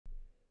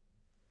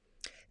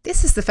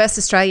This is the first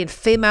Australian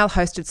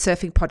female-hosted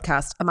surfing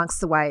podcast,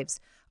 Amongst the Waves.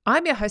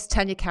 I'm your host,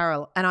 Tanya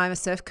Carroll, and I'm a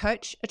surf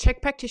coach, a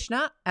Czech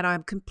practitioner, and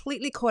I'm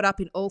completely caught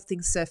up in all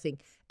things surfing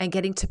and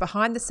getting to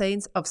behind the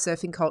scenes of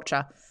surfing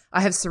culture.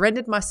 I have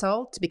surrendered my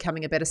soul to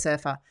becoming a better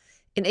surfer.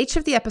 In each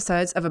of the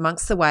episodes of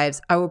Amongst the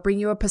Waves, I will bring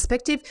you a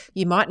perspective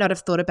you might not have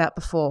thought about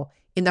before,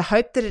 in the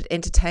hope that it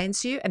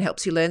entertains you and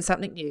helps you learn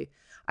something new.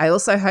 I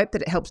also hope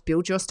that it helps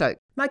build your stoke.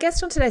 My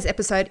guest on today's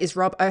episode is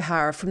Rob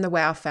O'Hara from the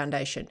WOW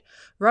Foundation.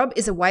 Rob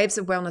is a Waves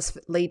of Wellness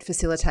lead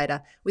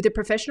facilitator with a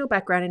professional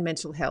background in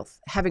mental health,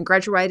 having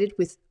graduated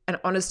with an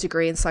honours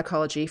degree in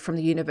psychology from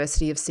the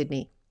University of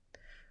Sydney.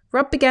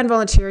 Rob began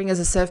volunteering as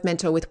a surf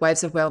mentor with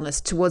Waves of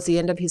Wellness towards the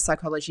end of his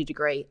psychology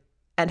degree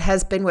and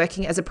has been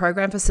working as a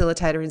program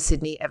facilitator in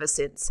Sydney ever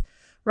since.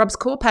 Rob's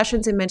core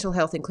passions in mental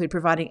health include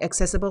providing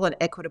accessible and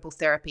equitable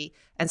therapy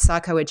and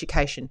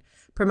psychoeducation,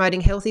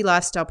 promoting healthy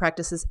lifestyle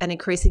practices and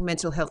increasing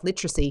mental health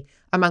literacy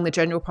among the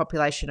general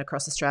population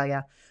across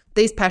Australia.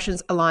 These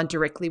passions align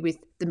directly with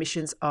the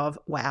missions of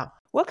WOW.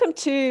 Welcome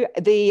to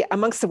the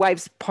Amongst the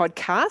Waves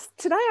podcast.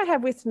 Today I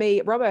have with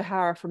me Rob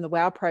O'Hara from the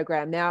WOW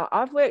program. Now,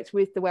 I've worked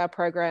with the WOW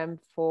program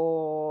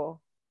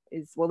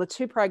the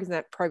two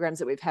programs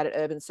that we've had at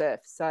Urban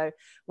Surf. So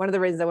one of the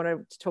reasons I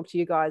wanted to talk to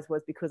you guys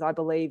was because I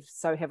believe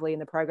so heavily in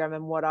the program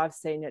and what I've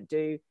seen it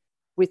do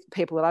with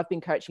people that I've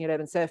been coaching at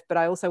Urban Surf. But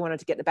I also wanted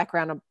to get the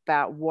background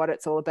about what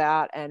it's all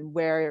about and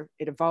where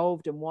it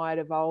evolved and why it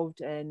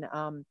evolved, and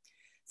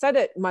so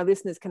that my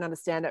listeners can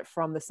understand it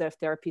from the surf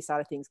therapy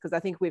side of things. Because I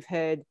think we've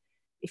heard,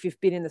 if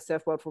you've been in the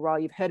surf world for a while,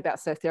 you've heard about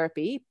surf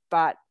therapy,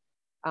 but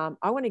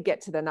I want to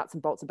get to the nuts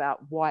and bolts about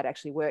why it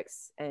actually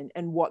works and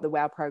what the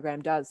WOW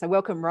program does. So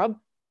welcome, Rob.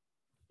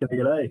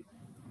 G'day.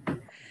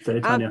 Say,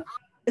 Tanya.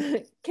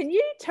 Can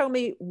you tell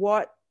me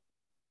what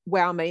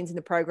WOW means in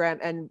the program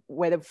and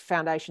where the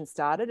foundation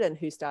started and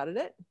who started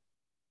it?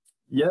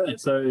 Yeah,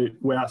 so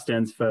WOW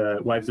stands for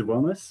Waves of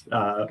Wellness.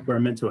 We're a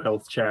mental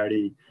health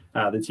charity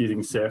that's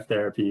using surf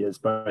therapy as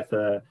both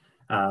a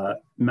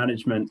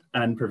management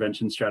and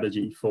prevention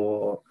strategy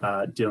for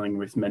dealing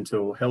with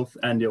mental health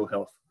and ill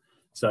health.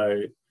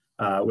 So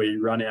we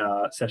run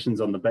our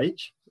sessions on the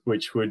beach,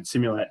 which would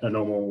simulate a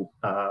normal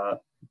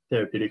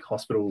therapeutic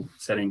hospital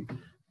setting.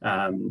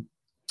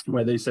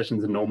 Where these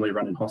sessions are normally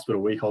run in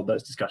hospital, we hold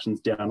those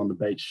discussions down on the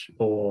beach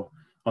or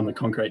on the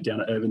concrete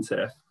down at Urban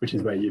Surf, which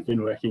is where you've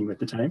been working with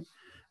the team.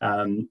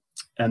 And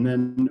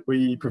then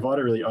we provide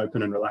a really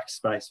open and relaxed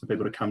space for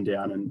people to come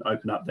down and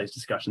open up these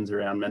discussions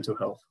around mental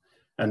health.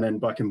 And then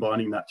by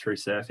combining that through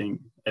surfing,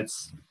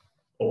 it's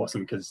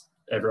awesome because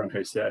everyone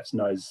who surfs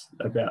knows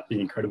about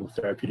the incredible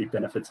therapeutic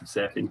benefits of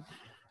surfing.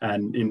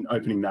 And in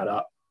opening that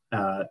up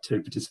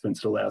to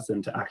participants, it allows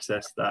them to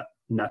access that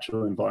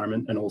natural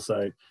environment and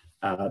also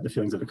the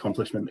feelings of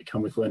accomplishment that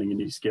come with learning a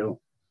new skill.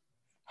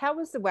 How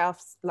was the WOW,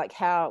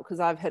 because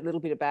I've heard a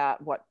little bit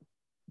about what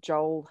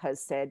Joel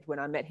has said when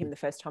I met him the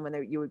first time when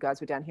you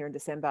guys were down here in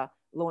December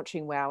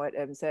launching WOW at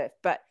Urban Surf,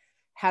 but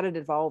how did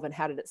it evolve and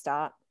how did it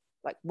start?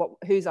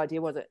 Whose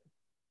idea was it?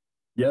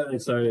 Yeah,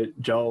 so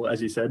Joel,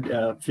 as you said,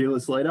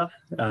 fearless leader,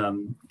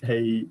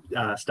 he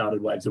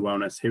started Waves of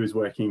Wellness. He was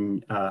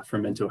working for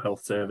a mental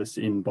health service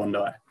in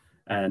Bondi,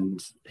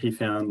 and he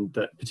found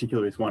that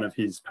particularly with one of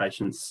his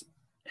patients,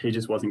 he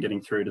just wasn't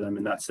getting through to them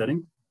in that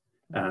setting.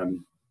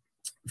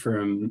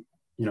 From,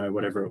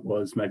 whatever it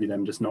was, maybe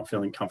them just not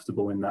feeling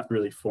comfortable in that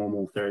really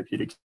formal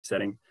therapeutic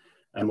setting.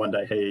 And one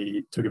day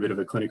he took a bit of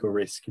a clinical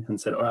risk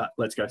and said, all right,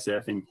 let's go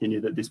surfing. He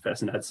knew that this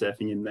person had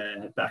surfing in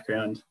their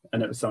background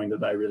and it was something that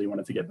they really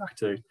wanted to get back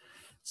to.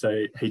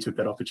 So he took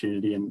that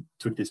opportunity and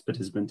took this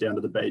participant down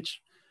to the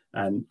beach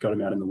and got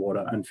him out in the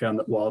water, and found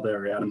that while they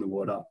were out in the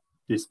water,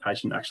 this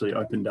patient actually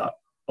opened up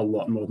a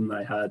lot more than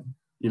they had,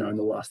 in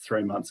the last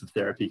 3 months of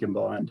therapy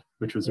combined,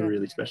 which was a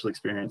really special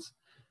experience.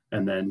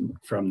 And then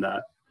from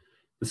that,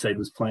 the seed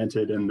was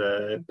planted and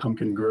the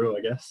pumpkin grew,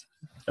 I guess,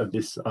 of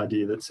this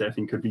idea that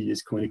surfing could be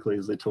used clinically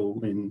as a tool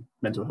in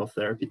mental health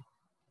therapy.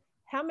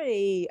 How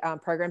many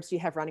programs do you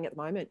have running at the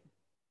moment?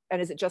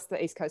 And is it just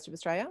the East Coast of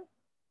Australia?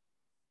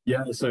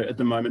 Yeah, so at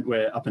the moment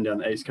we're up and down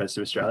the East Coast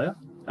of Australia,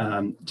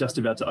 just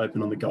about to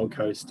open on the Gold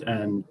Coast,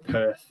 and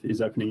Perth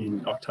is opening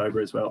in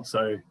October as well.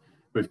 So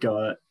we've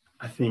got,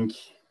 I think,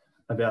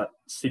 about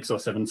 6 or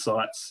 7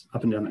 sites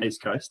up and down the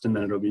East Coast, and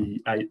then it'll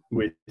be 8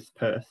 with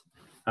Perth.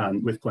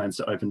 With plans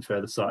to open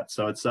further sites.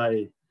 So I'd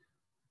say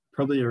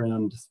probably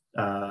around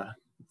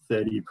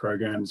 30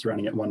 programs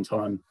running at one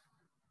time,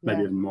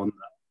 maybe even more than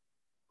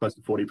that, close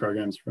to 40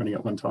 programs running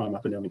at one time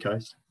up and down the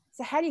coast.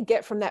 So how do you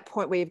get from that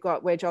point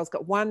where Joel's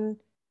got one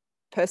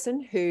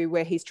person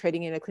where he's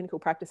treating in a clinical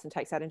practice and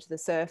takes that into the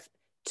surf,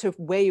 to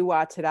where you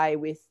are today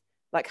with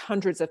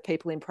hundreds of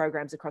people in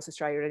programs across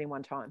Australia at any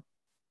one time?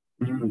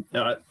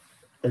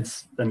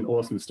 It's an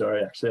awesome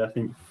story, actually. I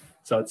think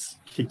so. It's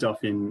kicked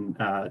off in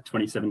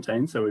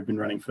 2017. So we've been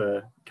running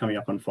for coming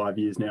up on 5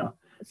 years now.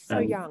 It's so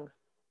young.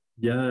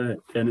 Yeah.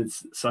 And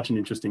it's such an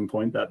interesting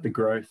point that the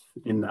growth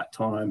in that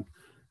time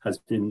has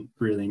been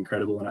really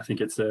incredible. And I think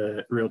it's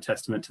a real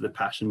testament to the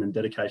passion and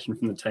dedication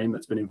from the team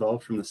that's been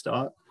involved from the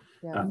start.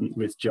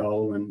 with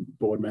Joel and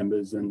board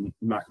members and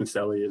Mark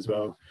Maselli as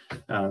well.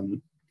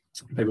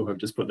 People who have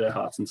just put their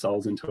hearts and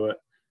souls into it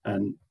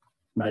and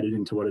made it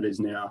into what it is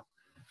now.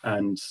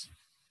 And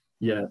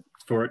yeah,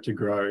 for it to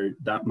grow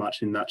that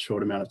much in that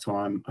short amount of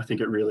time, I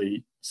think it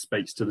really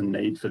speaks to the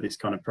need for this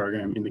kind of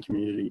program in the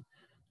community.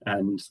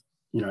 And,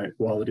 you know,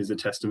 while it is a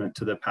testament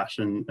to the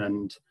passion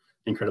and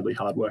incredibly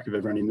hard work of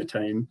everyone in the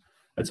team,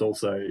 it's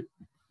also,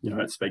 you know,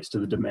 it speaks to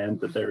the demand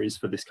that there is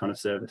for this kind of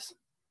service,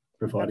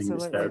 providing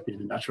this therapy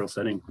in a natural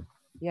setting.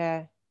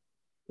 Yeah,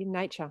 in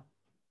nature.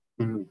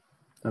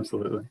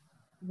 Absolutely.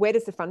 Where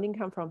does the funding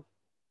come from?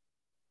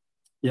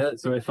 Yeah,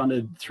 so we're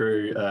funded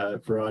through a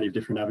variety of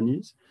different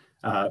avenues.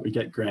 We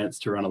get grants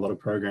to run a lot of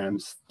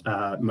programs.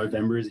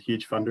 Movember is a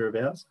huge funder of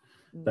ours.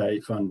 They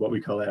fund what we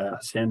call our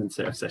sand and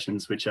surf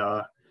sessions, which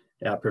are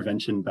our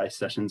prevention-based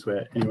sessions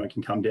where anyone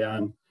can come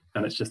down,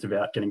 and it's just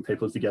about getting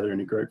people together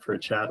in a group for a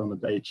chat on the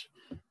beach,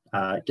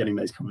 getting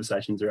these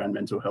conversations around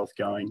mental health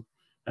going,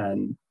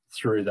 and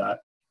through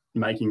that,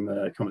 making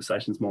the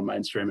conversations more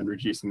mainstream and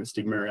reducing the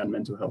stigma around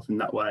mental health in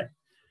that way.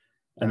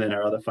 And then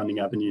our other funding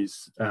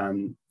avenues,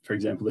 for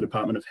example, the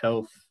Department of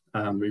Health,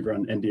 we've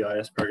run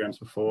NDIS programs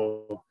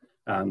before.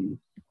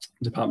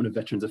 Department of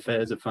Veterans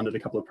Affairs have funded a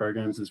couple of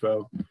programs as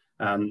well.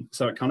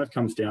 So it kind of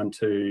comes down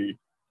to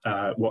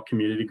what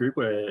community group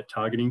we're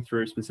targeting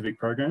through specific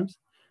programs.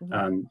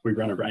 We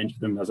run a range of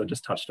them, as I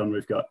just touched on.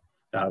 We've got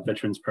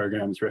veterans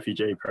programs,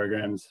 refugee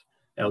programs,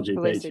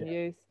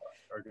 LGBT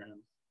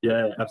programs.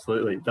 Yeah,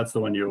 absolutely. That's the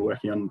one you were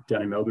working on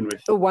down in Melbourne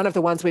with. One of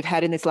the ones we've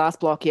had in this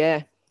last block,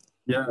 yeah.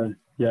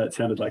 Yeah, it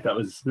sounded like that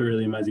was a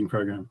really amazing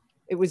program.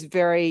 It was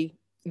very,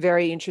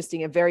 very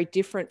interesting and very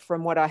different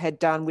from what I had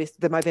done with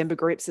the Movember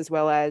groups, as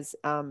well as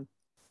some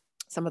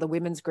of the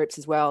women's groups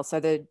as well. So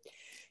the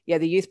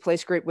youth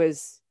police group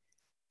was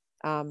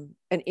an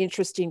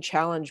interesting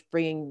challenge,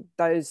 bringing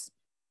those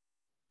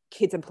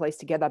kids and police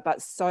together,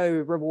 but so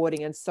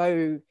rewarding and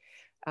so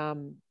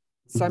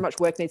much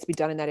work needs to be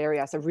done in that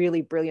area. So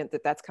really brilliant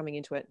that that's coming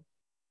into it.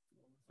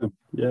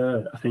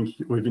 Yeah, I think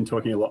we've been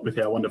talking a lot with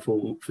our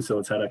wonderful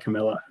facilitator,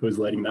 Camilla, who was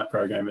leading that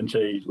program, and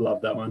she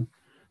loved that one.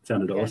 It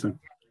sounded awesome.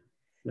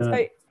 Yeah.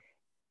 So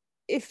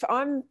if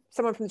I'm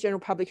someone from the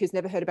general public who's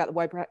never heard about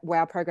the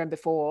WOW program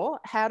before,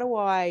 how do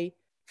I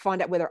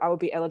find out whether I would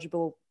be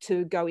eligible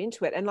to go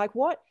into it? And I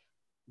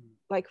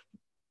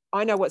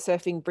know what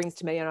surfing brings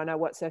to me, and I know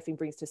what surfing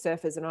brings to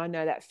surfers, and I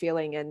know that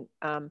feeling.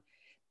 And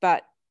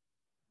but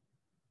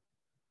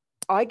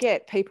we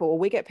get people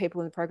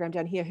in the program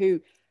down here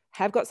who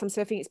have got some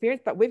surfing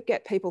experience, but we've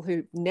got people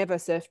who never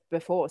surfed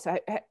before. So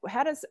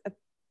how does a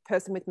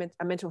person with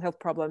a mental health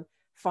problem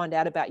find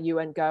out about you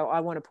and go, I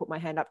want to put my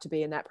hand up to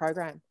be in that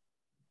program?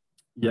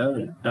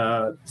 Yeah,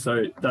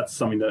 so that's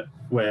something that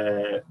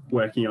we're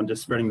working on,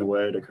 just spreading the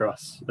word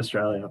across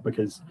Australia,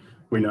 because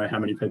we know how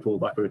many people,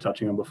 like we were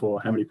touching on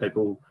before, how many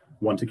people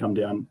want to come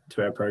down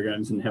to our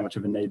programs and how much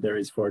of a need there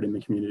is for it in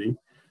the community.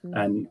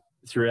 And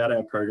throughout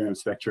our program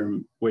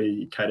spectrum,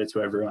 we cater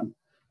to everyone.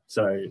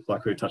 So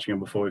like we were touching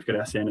on before, we've got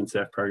our sand and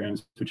surf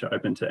programs, which are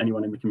open to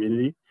anyone in the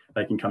community.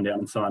 They can come down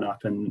and sign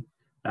up and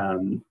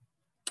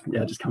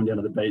just come down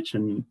to the beach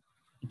and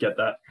get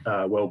that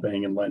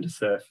wellbeing and learn to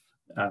surf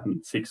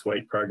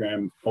 6-week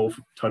program, all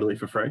totally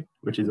for free,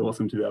 which is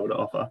awesome to be able to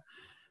offer.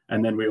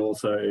 And then we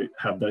also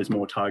have those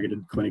more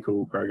targeted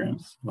clinical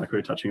programs, like we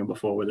were touching on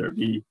before, whether it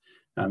be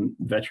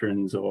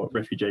veterans or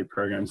refugee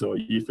programs or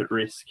youth at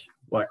risk,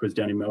 like was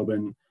down in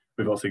Melbourne.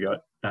 We've also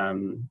got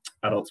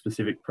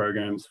adult-specific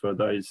programs for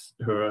those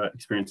who are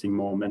experiencing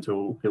more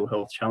mental ill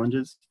health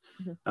challenges.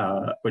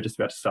 We're just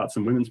about to start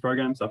some women's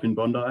programs up in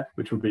Bondi,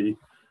 which will be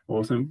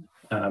awesome.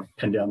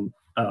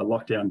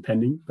 Lockdown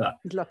pending, but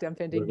lockdown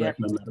pending, we're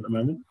working on that at the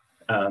moment.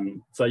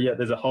 So yeah,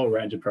 there's a whole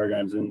range of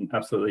programs, and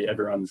absolutely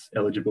everyone's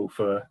eligible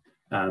for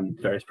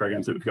various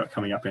programs that we've got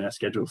coming up in our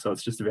schedule. So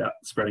it's just about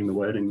spreading the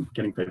word and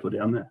getting people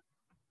down there.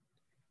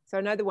 So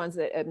I know the ones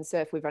at Urban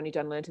Surf, we've only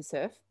done Learn to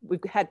Surf.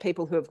 We've had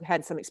people who have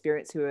had some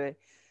experience who are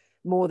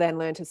more than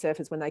Learn to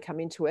Surfers when they come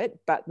into it,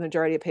 but the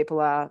majority of people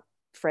are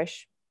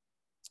fresh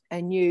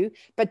and new.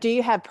 But do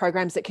you have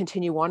programs that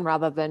continue on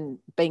rather than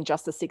being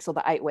just the 6 or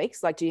the 8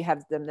 weeks? Like, do you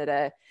have them that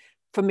are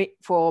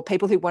for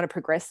people who want to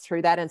progress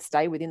through that and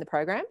stay within the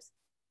programs?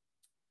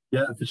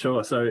 Yeah, for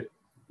sure. So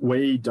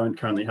we don't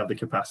currently have the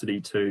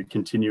capacity to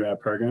continue our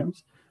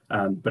programs,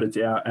 but it's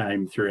our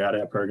aim throughout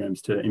our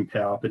programs to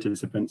empower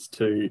participants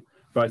to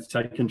both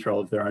take control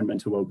of their own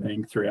mental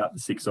wellbeing throughout the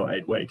 6 or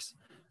 8 weeks.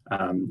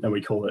 And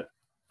we call it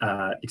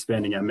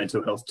expanding our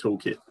mental health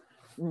toolkit.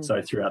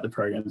 So throughout the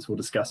programs, we'll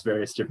discuss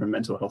various different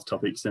mental health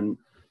topics and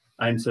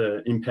aim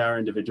to empower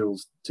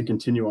individuals to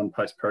continue on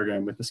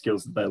post-program with the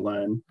skills that they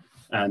learn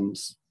and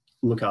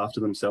look after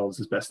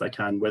themselves as best they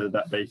can, whether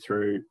that be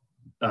through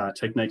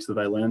techniques that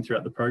they learn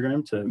throughout the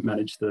program to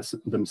manage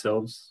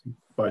themselves,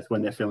 both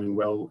when they're feeling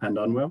well and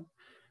unwell,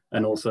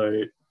 and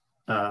also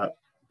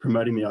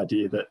promoting the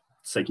idea that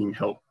seeking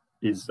help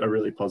is a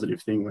really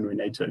positive thing when we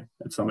need to.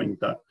 It's something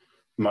that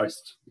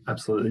most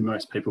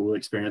people will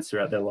experience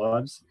throughout their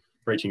lives,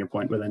 reaching a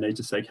point where they need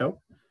to seek help.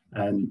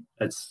 And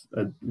it's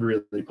a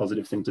really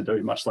positive thing to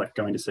do, much like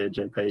going to see a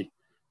GP,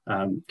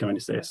 going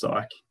to see a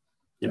psych,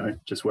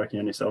 just working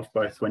on yourself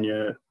both when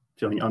you're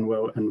feeling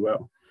unwell and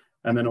well.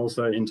 And then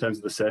also in terms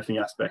of the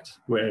surfing aspect,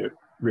 we're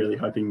really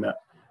hoping that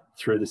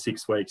through the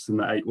 6 weeks and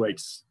the 8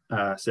 weeks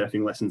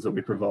surfing lessons that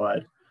we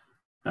provide,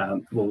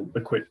 will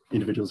equip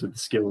individuals with the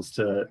skills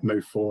to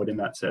move forward in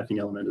that surfing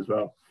element as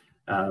well.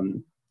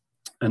 And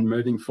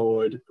moving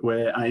forward,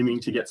 we're aiming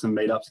to get some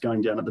meetups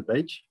going down at the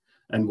beach.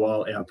 And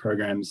while our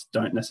programs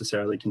don't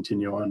necessarily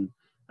continue on,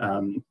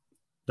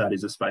 that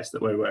is a space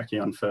that we're working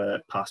on for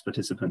past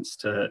participants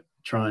to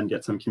try and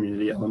get some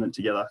community element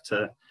together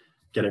to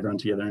get everyone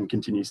together and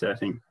continue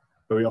surfing.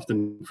 But we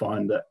often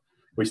find that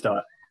we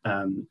start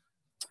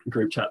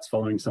group chats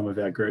following some of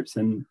our groups,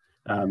 and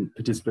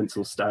participants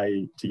will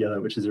stay together,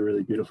 which is a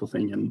really beautiful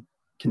thing, and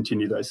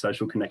continue those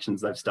social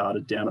connections they've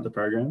started down at the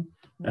program,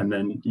 and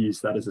then use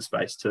that as a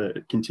space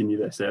to continue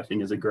their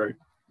surfing as a group.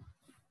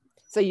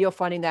 So you're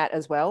finding that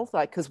as well,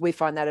 like, because we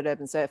find that at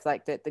Urban Surf,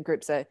 like that the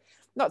groups are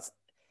not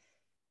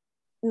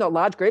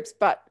large groups,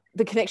 but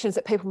the connections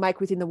that people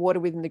make within the water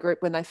within the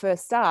group when they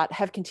first start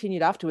have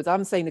continued afterwards.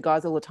 I'm seeing the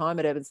guys all the time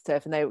at Urban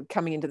Surf, and they were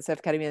coming into the Surf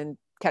Academy and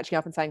catching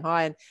up and saying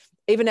hi. And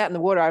even out in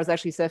the water, I was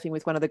actually surfing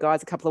with one of the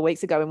guys a couple of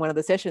weeks ago in one of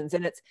the sessions,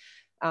 and it's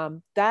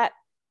that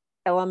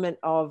element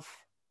of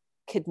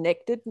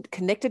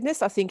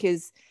connectedness, I think,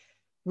 is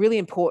really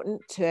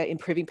important to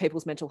improving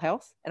people's mental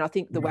health. And I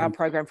think the WOW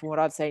program, from what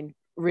I've seen,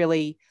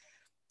 really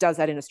does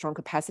that in a strong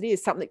capacity.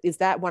 Is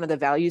that one of the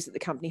values that the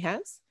company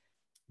has?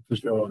 For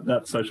sure.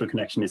 That social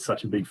connection is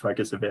such a big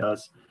focus of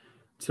ours,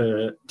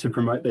 to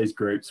promote these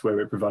groups where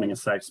we're providing a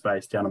safe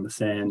space down on the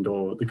sand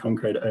or the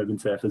concrete at Urban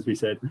Surf, as we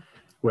said,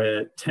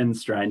 where 10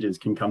 strangers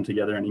can come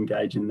together and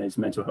engage in these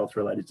mental health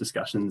related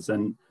discussions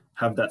and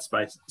have that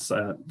space,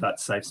 that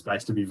safe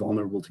space to be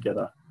vulnerable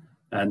together.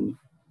 And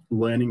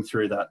learning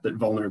through that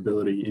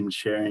vulnerability in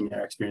sharing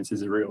our experience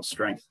is a real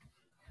strength.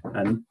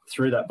 And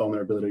through that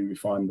vulnerability, we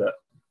find that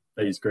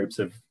these groups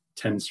of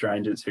 10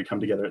 strangers who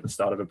come together at the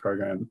start of a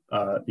program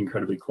are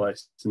incredibly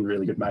close and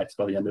really good mates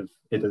by the end of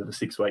either the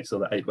 6 weeks or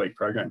the 8-week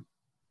program.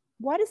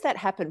 Why does that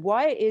happen?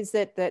 Why is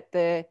it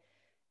that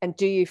and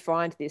do you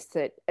find this,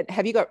 that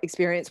have you got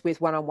experience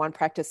with one-on-one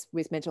practice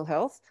with mental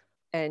health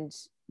and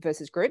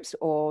versus groups,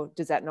 or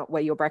does that not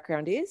where your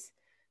background is?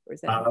 Or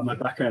is that my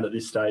background at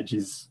this stage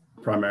is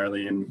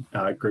primarily in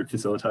group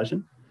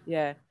facilitation.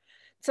 Yeah.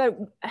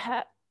 So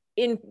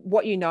in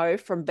what you know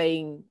from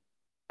being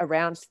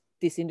around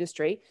this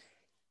industry,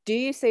 do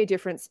you see a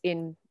difference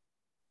in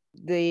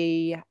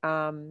the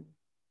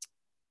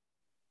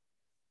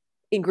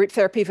in group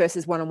therapy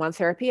versus one-on-one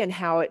therapy, and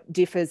how it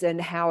differs and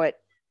how it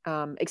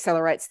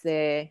accelerates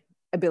their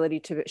ability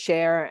to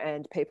share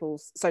and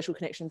people's social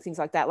connections, things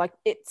like that? Like,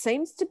 it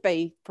seems to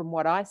be, from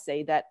what I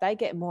see, that they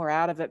get more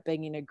out of it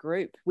being in a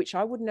group, which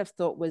I wouldn't have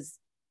thought was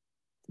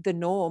the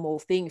normal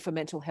thing for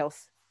mental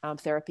health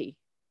therapy.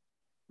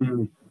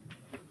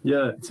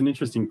 Yeah, it's an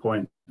interesting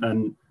point.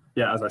 And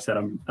yeah, as I said,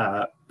 I'm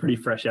pretty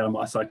fresh out of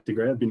my psych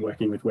degree. I've been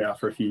working with WOW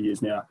for a few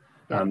years now.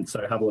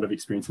 So I have a lot of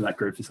experience in that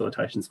group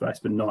facilitation space,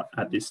 but not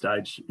at this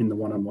stage in the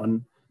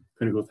one-on-one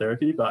clinical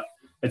therapy. But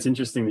it's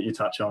interesting that you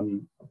touch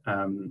on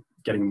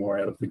getting more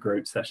out of the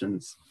group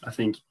sessions. I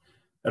think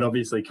it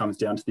obviously comes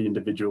down to the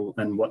individual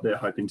and what they're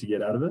hoping to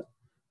get out of it.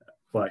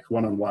 Like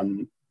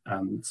one-on-one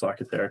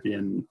psychotherapy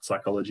and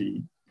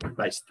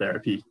psychology-based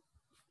therapy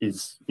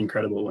is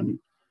incredible, and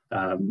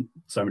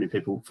so many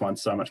people find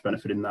so much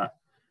benefit in that.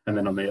 And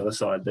then on the other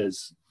side,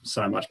 there's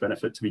so much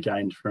benefit to be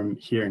gained from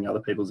hearing other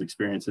people's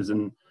experiences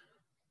and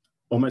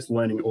almost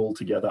learning all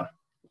together.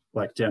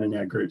 Like down in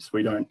our groups,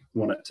 we don't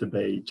want it to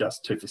be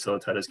just two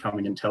facilitators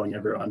coming and telling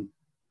everyone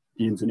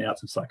the ins and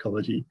outs of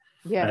psychology.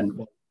 Yeah.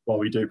 And while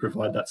we do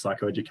provide that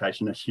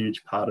psychoeducation, a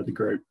huge part of the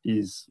group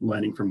is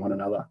learning from one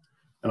another.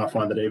 And I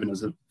find that even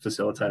as a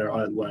facilitator,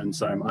 I learn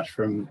so much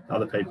from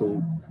other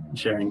people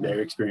sharing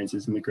their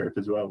experiences in the group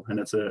as well. And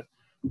it's a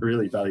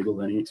really valuable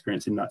learning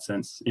experience in that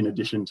sense, in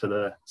addition to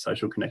the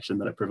social connection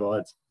that it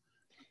provides.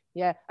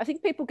 Yeah, I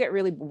think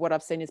what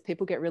I've seen is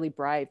people get really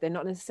brave. They're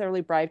not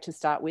necessarily brave to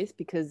start with,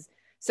 because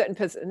certain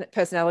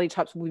personality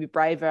types will be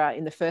braver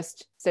in the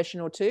first session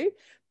or two,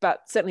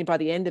 but certainly by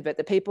the end of it,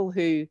 the people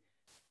who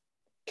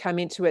come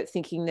into it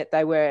thinking that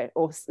they were,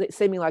 or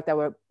seeming like they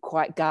were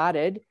quite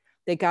guarded,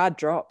 their guard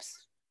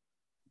drops.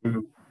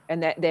 Mm-hmm.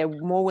 And that they're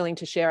more willing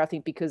to share, I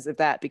think, because of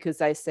that, because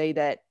they see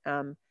that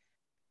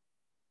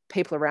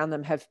people around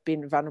them have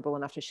been vulnerable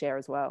enough to share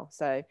as well.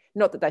 So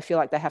not that they feel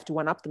like they have to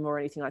one-up them or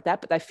anything like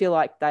that, but they feel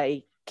like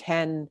they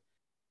can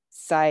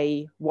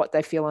say what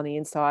they feel on the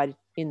inside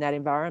in that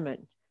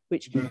environment.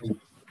 Which,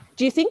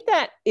 do you think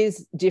that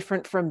is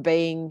different from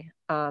being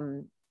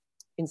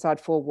inside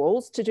four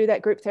walls to do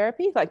that group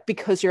therapy? Like,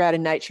 because you're out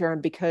in nature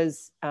and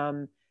because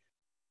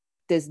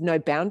there's no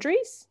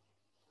boundaries?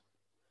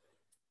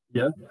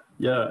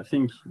 Yeah, I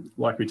think,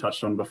 like we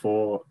touched on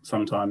before,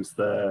 sometimes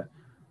the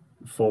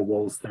four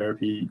walls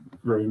therapy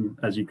room,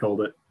 as you called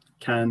it,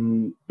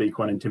 can be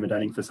quite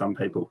intimidating for some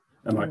people.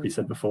 And like we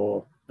said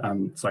before,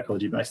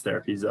 psychology-based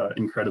therapies are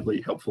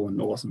incredibly helpful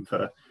and awesome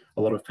for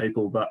a lot of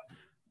people, but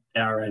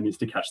our aim is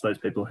to catch those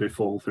people who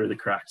fall through the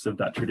cracks of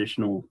that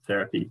traditional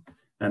therapy.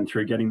 And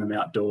through getting them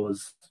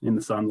outdoors in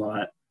the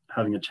sunlight,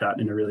 having a chat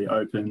in a really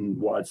open,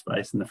 wide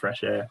space in the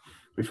fresh air,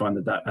 we find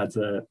that that adds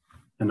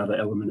another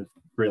element of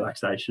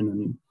relaxation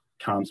and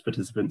calms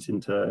participants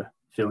into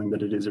feeling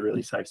that it is a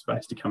really safe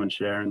space to come and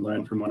share and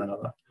learn from one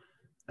another.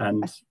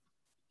 And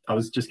I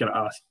was just going to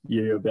ask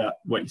you about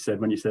what you said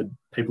when you said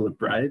people are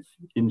brave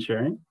in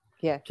sharing.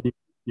 Yeah. Can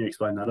you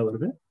explain that a little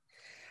bit?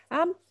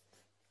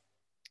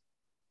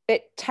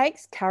 It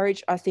takes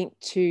courage, I think,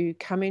 to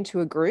come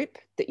into a group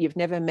that you've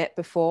never met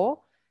before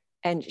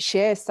and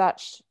share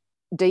such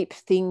deep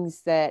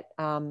things that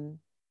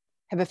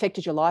have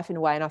affected your life in a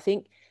way. And I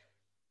think,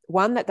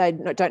 one, that they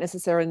don't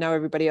necessarily know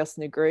everybody else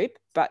in the group,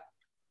 but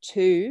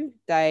two,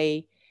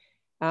 they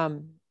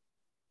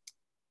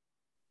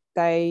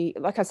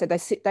like I said,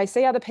 they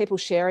see other people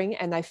sharing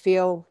and they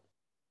feel,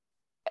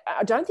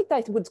 I don't think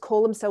they would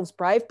call themselves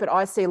brave, but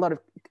I see a lot of,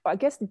 I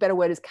guess the better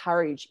word is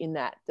courage in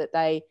that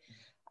they,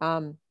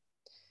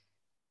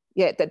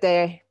 that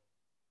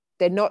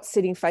they're not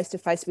sitting face to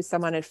face with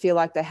someone and feel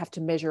like they have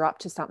to measure up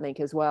to something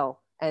as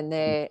well. And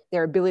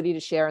their ability to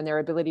share and their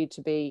ability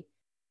to be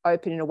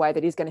open in a way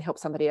that is going to help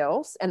somebody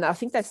else. And I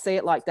think they see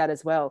it like that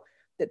as well,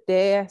 that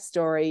their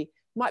story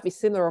might be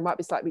similar or might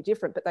be slightly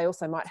different, but they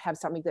also might have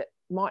something that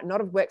might not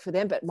have worked for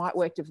them, but might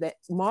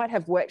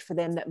have worked for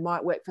them, that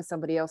might work for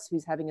somebody else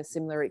who's having a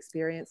similar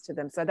experience to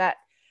them. So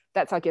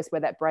that's, I guess,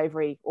 where that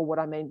bravery, or what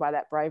I mean by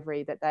that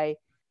bravery, that they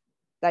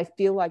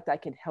feel like they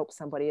can help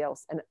somebody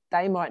else. And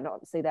they might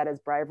not see that as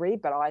bravery,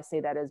 but I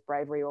see that as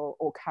bravery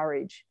or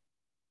courage.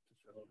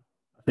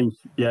 I think,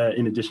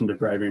 in addition to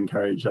bravery and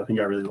courage, I think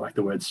I really like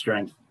the word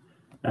strength.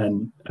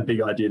 And a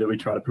big idea that we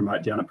try to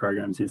promote down at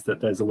programs is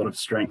that there's a lot of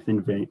strength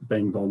in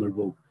being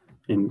vulnerable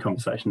in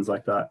conversations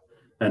like that,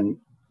 and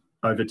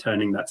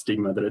overturning that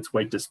stigma that it's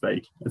weak to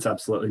speak. It's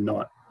absolutely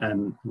not.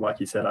 And like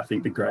you said, I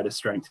think the greatest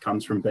strength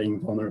comes from being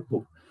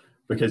vulnerable,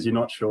 because you're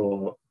not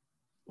sure,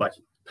 like,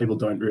 people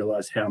don't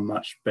realize how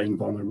much being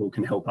vulnerable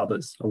can help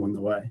others along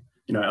the way.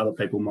 You know, other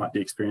people might be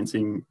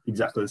experiencing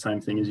exactly the same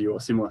thing as you or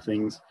similar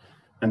things.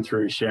 And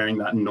through sharing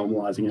that and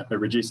normalizing it, it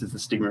reduces the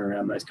stigma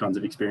around those kinds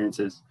of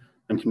experiences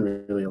and can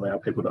really allow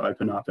people to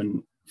open up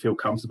and feel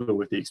comfortable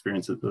with the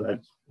experiences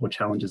or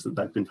challenges that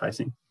they've been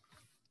facing.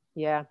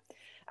 Yeah.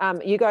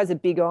 You guys are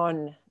big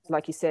on,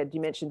 like you said, you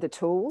mentioned the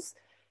tools,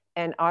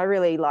 and I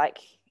really like,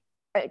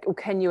 or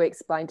can you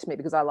explain to me,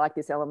 because I like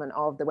this element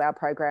of the WOW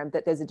program,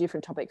 that there's a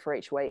different topic for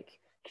each week.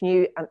 Can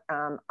you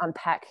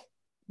unpack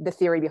the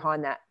theory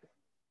behind that?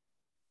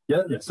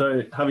 Yeah,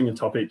 so having a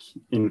topic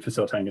in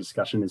facilitating a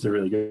discussion is a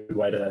really good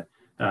way to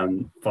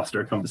foster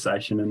a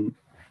conversation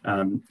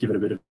and give it a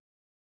bit of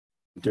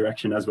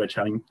direction as we're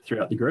chatting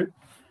throughout the group.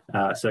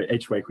 So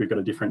each week we've got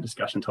a different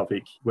discussion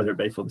topic, whether it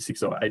be for the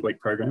 6 or 8 week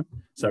program.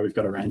 So we've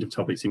got a range of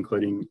topics,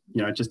 including,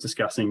 just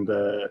discussing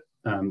the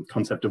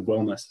concept of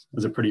wellness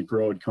as a pretty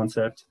broad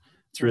concept.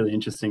 It's really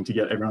interesting to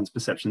get everyone's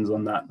perceptions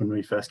on that when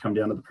we first come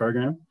down to the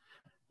program.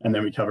 And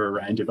then we cover a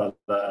range of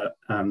other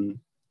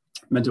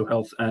mental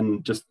health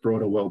and just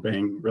broader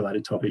wellbeing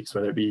related topics,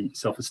 whether it be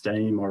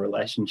self-esteem or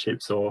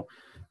relationships or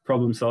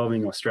problem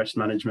solving or stress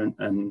management.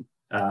 And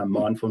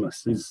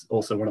mindfulness is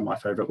also one of my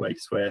favorite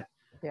weeks, where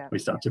we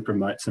start to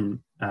promote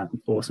some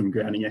awesome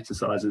grounding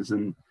exercises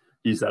and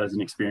use that as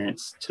an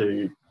experience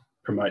to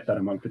promote that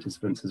among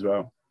participants as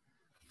well.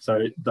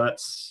 So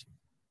that's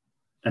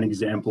an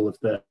example of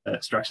the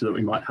structure that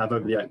we might have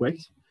over the 8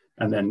 weeks.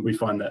 And then we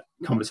find that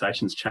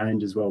conversations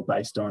change as well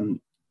based on,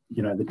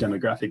 the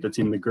demographic that's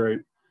in the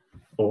group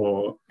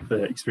or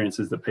the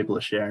experiences that people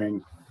are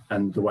sharing,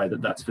 and the way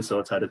that that's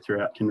facilitated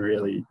throughout can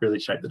really, really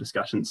shape the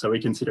discussion. So we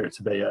consider it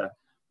to be a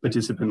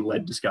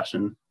participant-led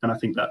discussion. And I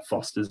think that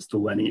fosters the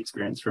learning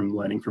experience from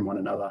learning from one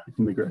another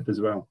in the group as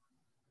well.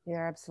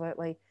 Yeah,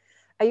 absolutely.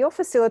 Are your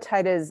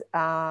facilitators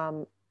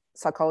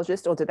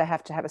psychologists, or do they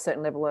have to have a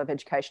certain level of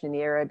education in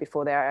the area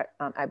before they're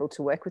able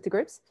to work with the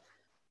groups?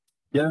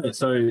 Yeah,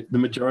 so the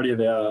majority of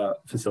our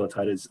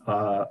facilitators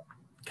are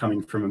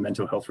coming from a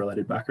mental health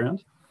related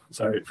background.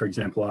 So for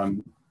example,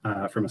 I'm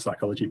from a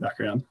psychology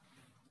background,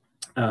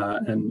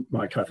 and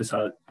my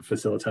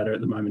co-facilitator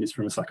at the moment is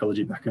from a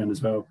psychology background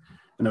as well.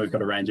 And then we've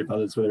got a range of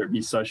others, whether it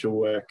be social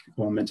work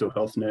or mental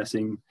health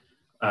nursing,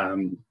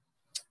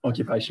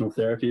 occupational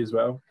therapy as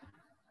well.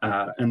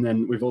 And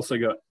then we've also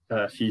got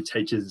a few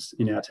teachers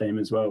in our team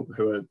as well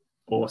who are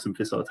awesome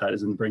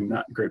facilitators and bring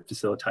that group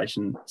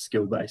facilitation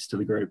skill base to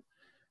the group.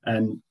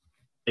 And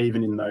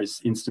even in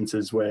those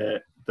instances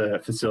where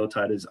the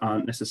facilitators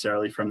aren't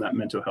necessarily from that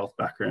mental health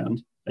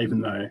background,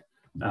 even though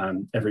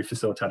every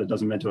facilitator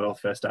does a mental health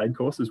first aid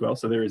course as well,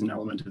 so there is an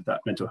element of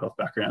that mental health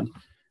background.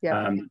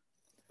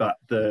 But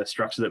the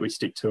structure that we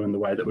stick to and the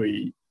way that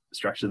we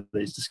structure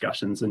these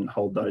discussions and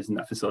hold those in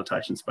that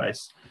facilitation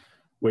space,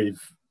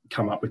 we've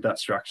come up with that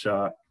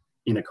structure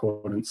in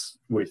accordance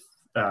with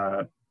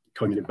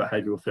cognitive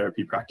behavioural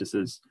therapy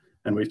practices,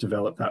 and we've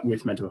developed that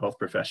with mental health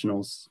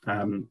professionals.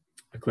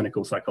 A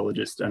clinical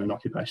psychologist and an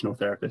occupational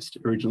therapist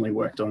originally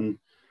worked on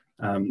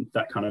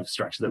that kind of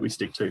structure that we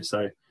stick to.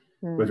 So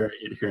we're very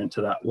adherent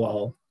to that,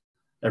 while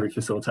every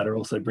facilitator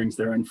also brings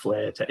their own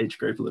flair to each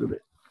group a little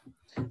bit.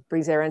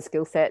 Brings their own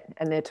skill set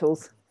and their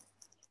tools.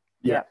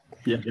 Yeah.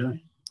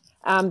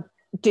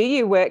 Do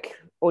you work,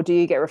 or do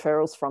you get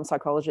referrals from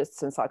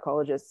psychologists and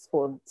psychologists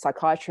or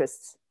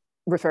psychiatrists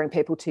referring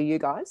people to you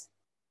guys?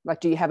 Like,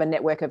 do you have a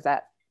network of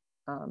that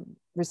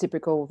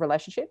reciprocal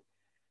relationship?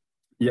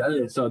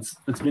 Yeah, so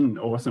it's been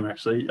awesome,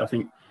 actually. I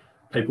think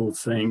people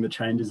seeing the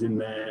changes in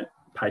their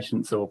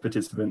patients or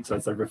participants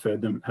as they've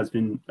referred them has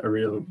been a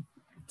real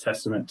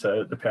testament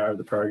to the power of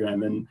the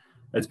program, and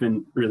it's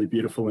been really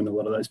beautiful in a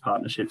lot of those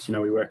partnerships. You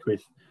know, we work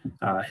with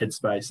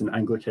Headspace and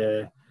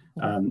Anglicare,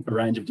 a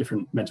range of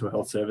different mental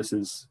health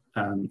services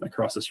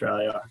across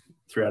Australia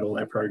throughout all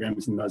our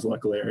programs in those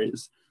local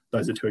areas.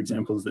 Those are two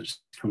examples that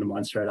just come to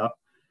mind straight up.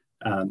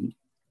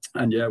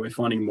 And yeah, we're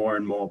finding more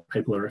and more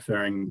people are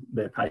referring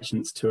their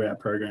patients to our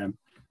program,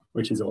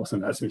 which is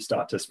awesome as we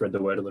start to spread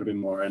the word a little bit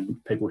more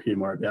and people hear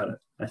more about it.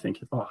 I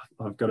think, oh,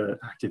 I've got an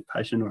active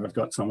patient, or I've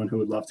got someone who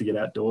would love to get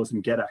outdoors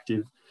and get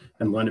active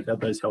and learn about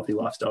those healthy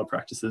lifestyle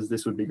practices.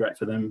 This would be great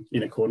for them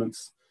in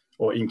accordance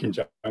or in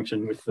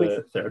conjunction with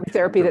the therapy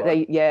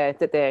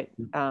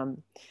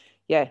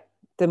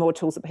the more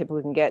tools that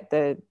people can get,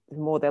 the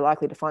more they're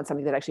likely to find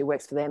something that actually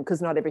works for them,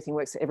 because not everything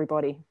works for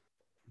everybody.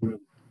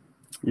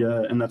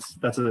 Yeah, and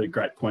that's a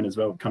great point as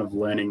well, kind of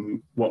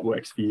learning what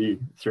works for you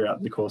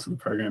throughout the course of the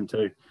program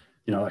too.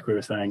 You know, like we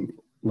were saying,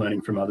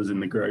 learning from others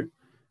in the group.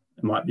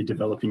 It might be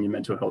developing your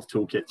mental health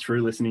toolkit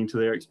through listening to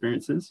their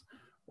experiences,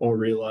 or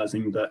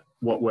realizing that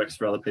what works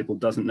for other people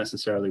doesn't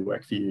necessarily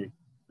work for you.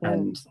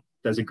 And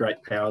there's a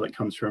great power that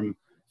comes from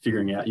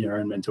figuring out your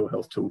own mental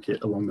health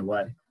toolkit along the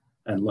way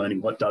and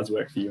learning what does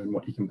work for you and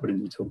what you can put in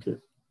your toolkit.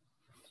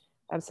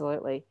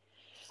 Absolutely.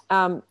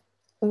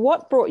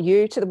 What brought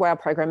you to the WOW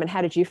program, and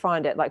how did you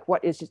find it? Like,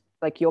 what is just,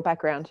 like, your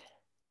background?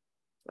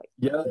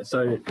 Yeah,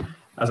 so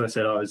as I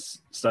said, I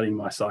was studying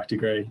my psych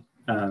degree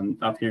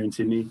up here in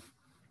Sydney,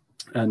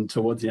 and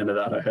towards the end of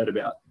that I heard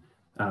about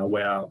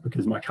WOW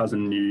because my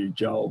cousin knew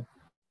Joel,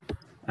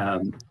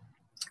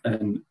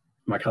 and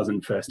my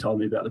cousin first told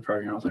me about the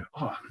program. I was like,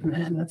 oh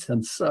man, that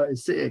sounds so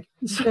sick.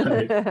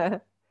 So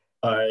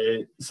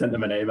I sent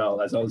them an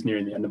email as I was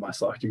nearing the end of my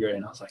psych degree,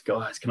 and I was like,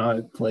 guys, can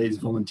I please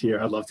volunteer?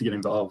 I'd love to get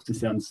involved. It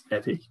sounds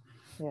epic.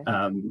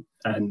 Yeah.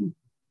 And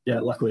yeah,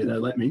 luckily they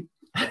let me.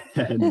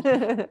 And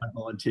I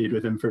volunteered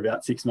with them for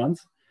about 6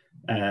 months.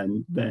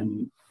 And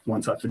then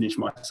once I finished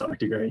my psych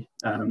degree,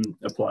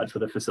 applied for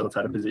the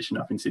facilitator position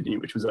up in Sydney,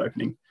 which was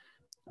opening.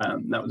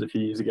 That was a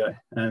few years ago,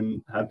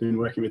 and have been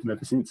working with them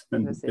ever since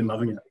and been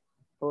loving it.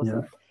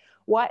 Awesome.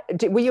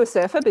 Yeah. Were you a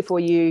surfer before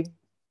you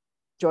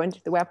joined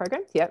the WOW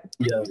program? Yep.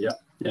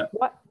 Yeah.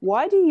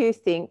 Why do you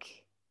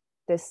think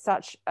there's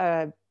such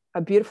a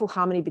beautiful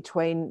harmony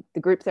between the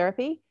group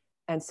therapy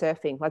and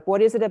surfing? Like,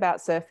 what is it about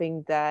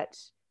surfing that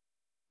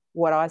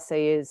what I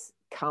see is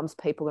calms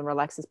people and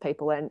relaxes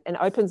people and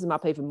opens them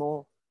up even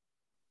more?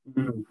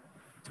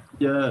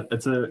 Yeah,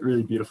 it's a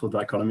really beautiful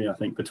dichotomy, I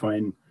think,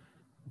 between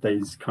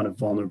these kind of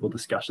vulnerable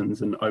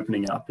discussions and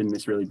opening up in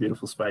this really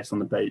beautiful space on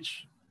the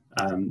beach,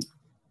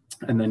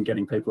 and then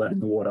getting people out in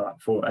the water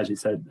for, as you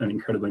said, an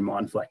incredibly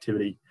mindful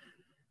activity.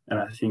 And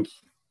I think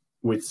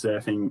with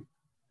surfing,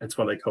 it's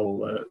what they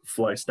call a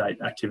flow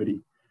state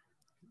activity.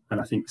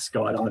 And I think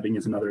skydiving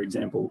is another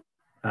example.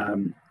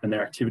 And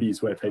they're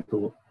activities where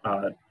people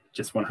are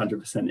just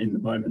 100% in the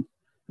moment,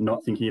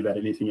 not thinking about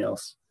anything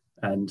else,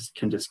 and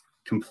can just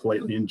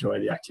completely enjoy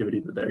the activity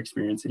that they're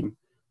experiencing,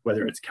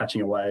 whether it's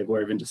catching a wave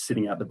or even just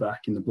sitting out the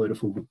back in the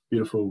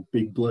beautiful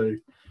big blue,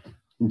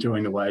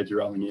 enjoying the waves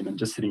rolling in and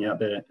just sitting out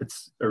there.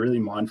 It's a really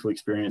mindful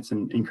experience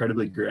and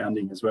incredibly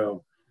grounding as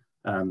well.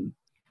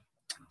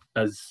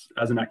 As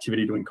an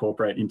activity to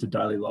incorporate into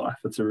daily life,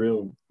 it's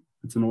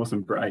an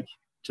awesome break,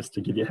 just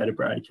to give your head a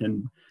break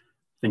and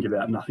think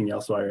about nothing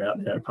else while you're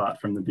out there apart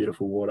from the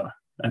beautiful water.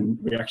 And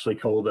we actually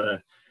call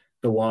the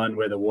line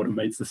where the water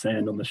meets the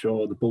sand on the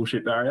shore the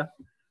bullshit barrier.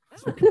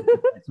 So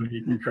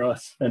you can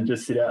cross and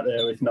just sit out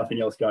there with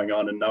nothing else going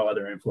on and no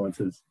other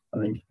influences. I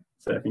think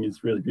surfing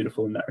is really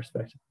beautiful in that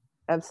respect.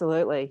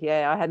 Absolutely.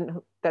 Yeah,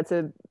 that's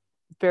a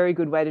very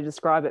good way to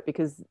describe it,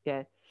 because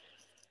yeah,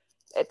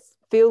 it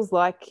feels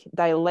like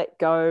they let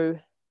go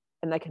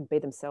and they can be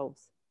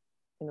themselves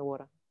in the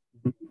water.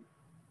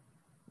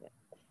 Yeah.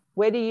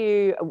 Where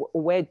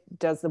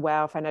does the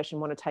WOW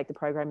Foundation want to take the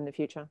program in the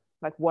future?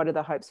 Like, what are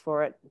the hopes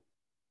for it?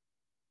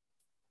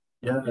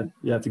 Yeah,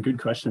 it's a good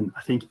question.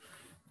 I think,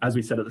 as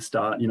we said at the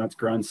start, it's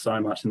grown so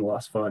much in the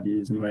last 5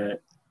 years, and we're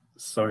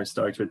so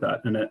stoked with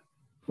that. And it,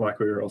 like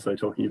we were also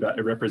talking about,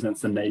 it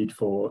represents the need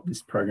for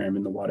this program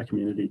in the wider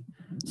community.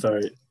 So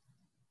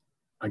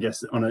I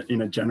guess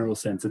in a general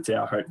sense, it's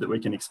our hope that we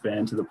can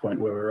expand to the point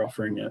where we're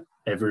offering it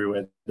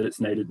everywhere that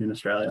it's needed in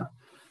Australia.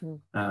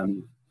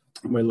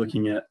 We're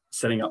looking at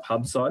setting up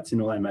hub sites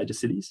in all our major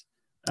cities.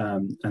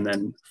 And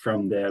then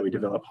from there, we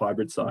develop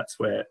hybrid sites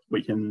where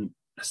we can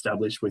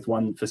establish with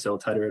one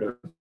facilitator at a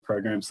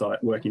program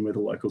site, working with a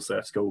local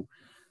surf school,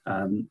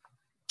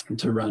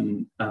 to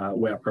run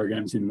WOW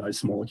programs in those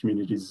smaller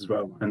communities as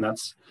well. And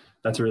that's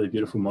a really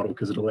beautiful model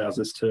because it allows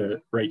us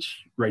to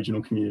reach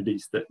regional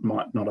communities that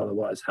might not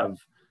otherwise have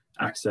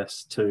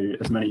access to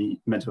as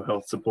many mental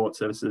health support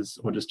services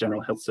or just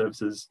general health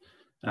services,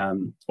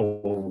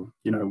 or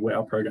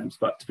WOW programs,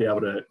 but to be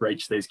able to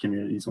reach these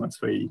communities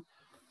once we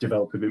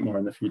develop a bit more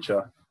in the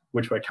future,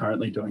 which we're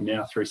currently doing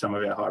now through some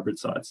of our hybrid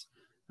sites.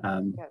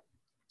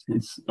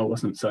 It's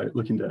awesome. So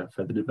looking to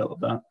further develop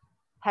that.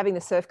 Having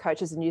the surf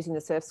coaches and using the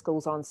surf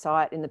schools on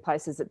site in the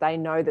places that they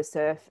know the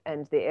surf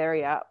and the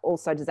area,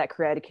 also does that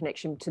create a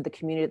connection to the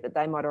community that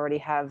they might already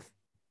have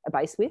a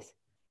base with?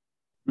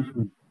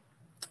 Mm-hmm.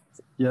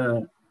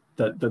 Yeah,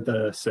 that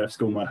the surf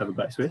school might have a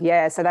base with.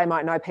 Yeah, so they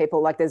might know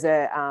people. Like there's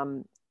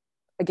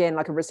again,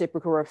 like a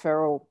reciprocal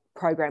referral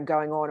program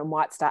going on and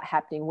might start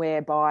happening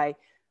whereby,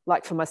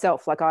 like for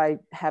myself, like I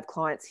have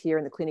clients here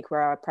in the clinic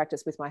where I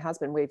practice with my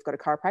husband. We've got a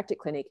chiropractic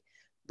clinic,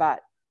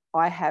 but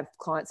I have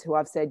clients who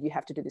I've said, you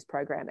have to do this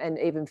program. And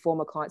even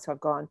former clients who I've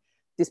gone,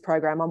 this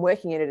program, I'm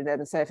working in it at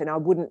Urban Surf, and I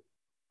wouldn't,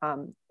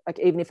 like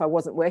even if I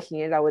wasn't working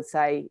in it, I would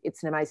say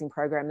it's an amazing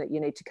program that you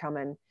need to come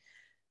and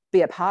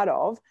be a part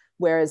of.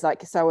 Whereas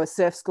like, so a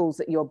surf schools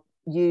that you'll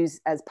use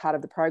as part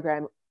of the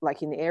program,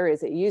 like in the areas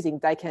that you're using,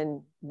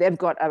 they've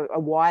got a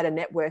wider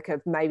network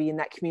of maybe in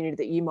that community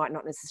that you might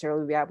not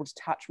necessarily be able to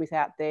touch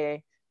without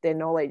their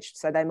knowledge.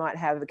 So they might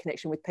have a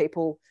connection with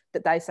people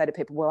that they say to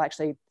people, well,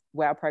 actually,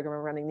 WOW program,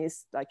 I'm running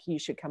this, like you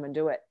should come and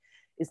do it.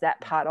 Is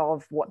that part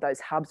of what those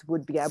hubs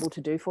would be able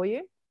to do for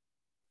you?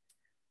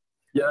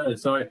 Yeah,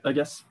 so I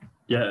guess,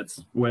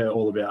 we're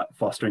all about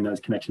fostering those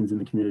connections in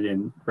the community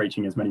and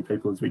reaching as many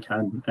people as we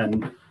can.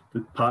 And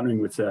partnering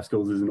with surf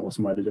schools is an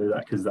awesome way to do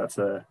that, because that's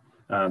a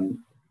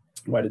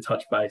way to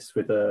touch base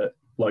with a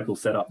local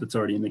setup that's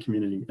already in the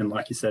community. And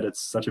like you said, it's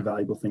such a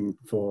valuable thing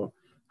for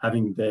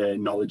having their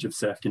knowledge of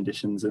surf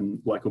conditions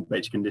and local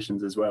beach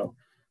conditions as well,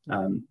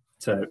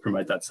 to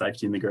promote that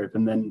safety in the group.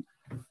 And then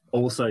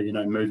also,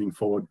 moving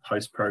forward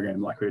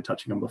post-program, like we were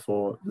touching on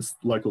before, this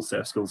local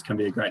surf schools can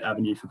be a great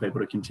avenue for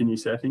people to continue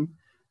surfing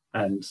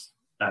and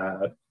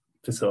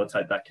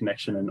facilitate that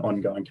connection and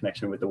ongoing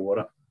connection with the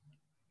water.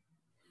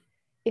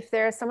 If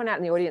there is someone out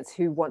in the audience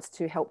who wants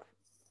to help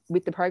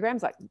with the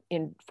programs, like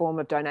in form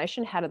of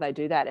donation, how do they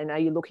do that? And are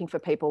you looking for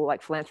people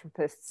like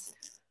philanthropists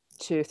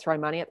to throw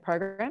money at the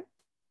program?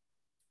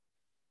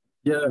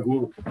 Yeah,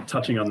 well,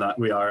 touching on that,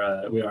 we are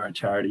a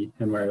charity,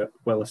 and we're a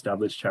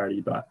well-established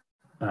charity, but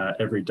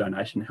every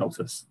donation helps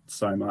us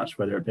so much,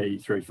 whether it be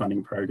through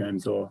funding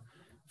programs or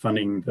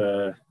funding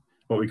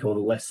what we call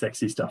the less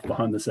sexy stuff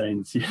behind the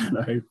scenes,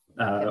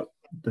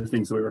 the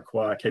things that we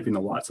require, keeping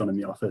the lights on in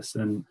the office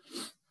and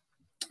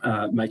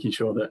making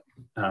sure that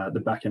the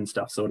back-end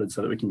stuff sorted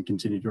so that we can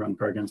continue to run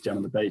programs down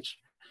on the beach.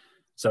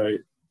 So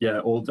yeah,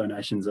 all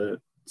donations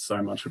are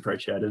so much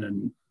appreciated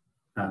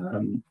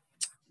and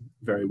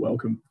very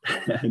welcome.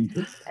 and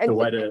the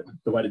way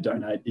to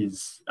donate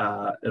is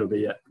it'll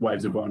be at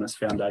Waves of Wellness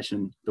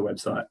Foundation, the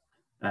website,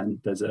 and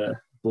there's a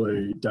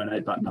blue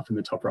donate button up in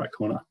the top right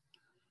corner.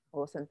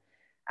 Awesome.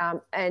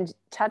 And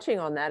touching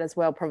on that as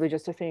well, probably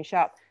just to finish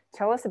up,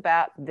 tell us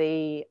about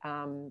the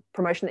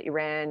promotion that you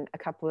ran a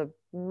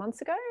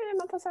month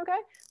or so ago,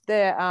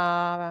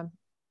 the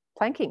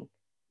planking,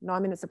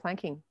 9 minutes of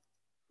planking.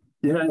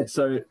 Yeah,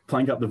 so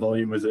Plank Up the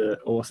Volume was an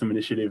awesome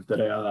initiative that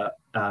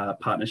our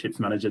partnerships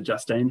manager,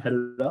 Justine,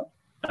 headed up.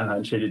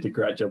 She did a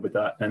great job with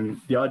that.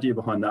 And the idea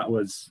behind that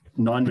was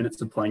 9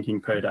 minutes of planking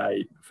per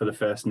day for the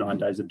first 9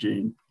 days of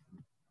June.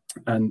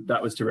 And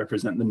that was to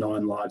represent the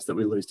 9 lives that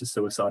we lose to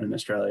suicide in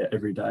Australia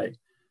every day.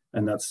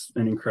 And that's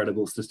an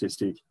incredible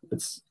statistic.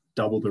 It's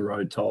double the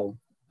road toll.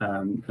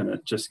 And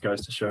it just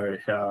goes to show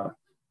how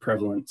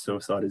prevalent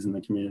suicide is in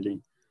the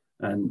community.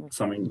 And it's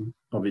something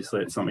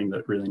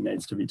that really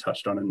needs to be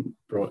touched on and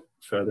brought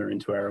further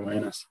into our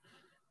awareness.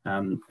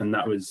 And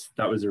that was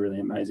a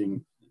really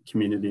amazing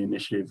community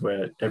initiative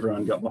where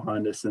everyone got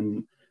behind us,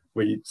 and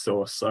we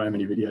saw so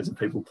many videos of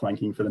people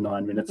planking for the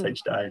 9 minutes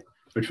each day,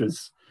 which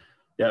was,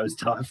 it was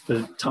tough.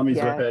 The tummies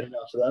were hurting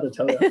after that, I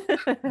tell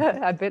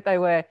you. I bet they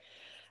were.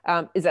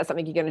 Is that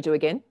something you're going to do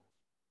again?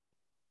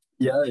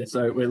 Yeah,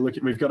 so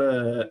we've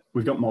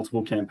got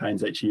multiple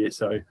campaigns each year.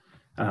 So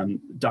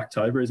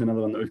Ducktober is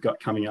another one that we've got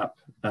coming up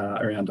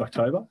around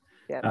October,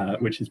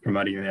 which is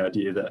promoting the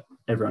idea that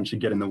everyone should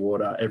get in the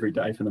water every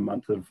day for the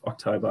month of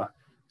October,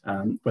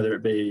 whether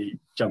it be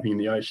jumping in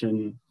the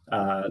ocean,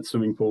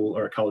 swimming pool,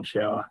 or a cold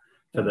shower,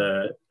 for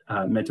the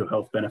mental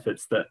health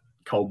benefits that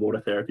cold water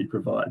therapy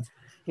provides.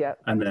 Yeah.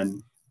 And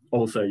then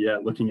also,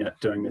 looking at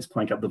doing this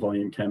Plank Up the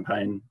Volume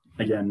campaign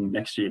again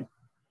next year.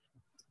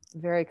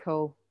 Very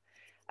cool.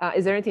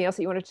 Is there anything else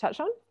that you wanted to touch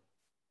on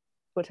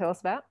or tell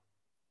us about?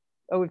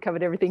 Oh, we've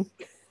covered everything.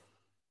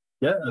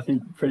 Yeah, I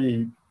think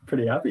pretty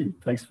happy.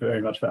 Thanks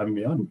very much for having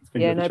me on. It's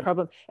been no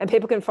problem. And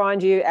people can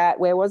find you at,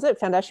 where was it?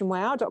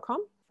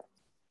 foundationwow.com?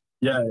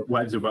 Yeah,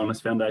 Waves of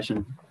Wellness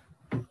Foundation.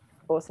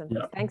 Awesome.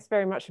 Yeah. Thanks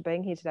very much for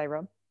being here today,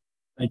 Rob.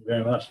 Thank you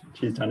very much.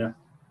 Cheers, Tanya.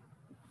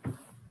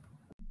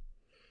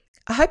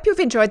 I hope you've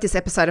enjoyed this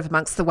episode of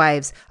Amongst the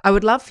Waves. I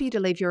would love for you to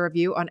leave your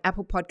review on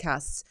Apple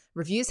Podcasts.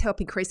 Reviews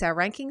help increase our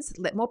rankings,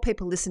 let more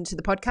people listen to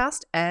the podcast,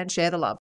 and share the love.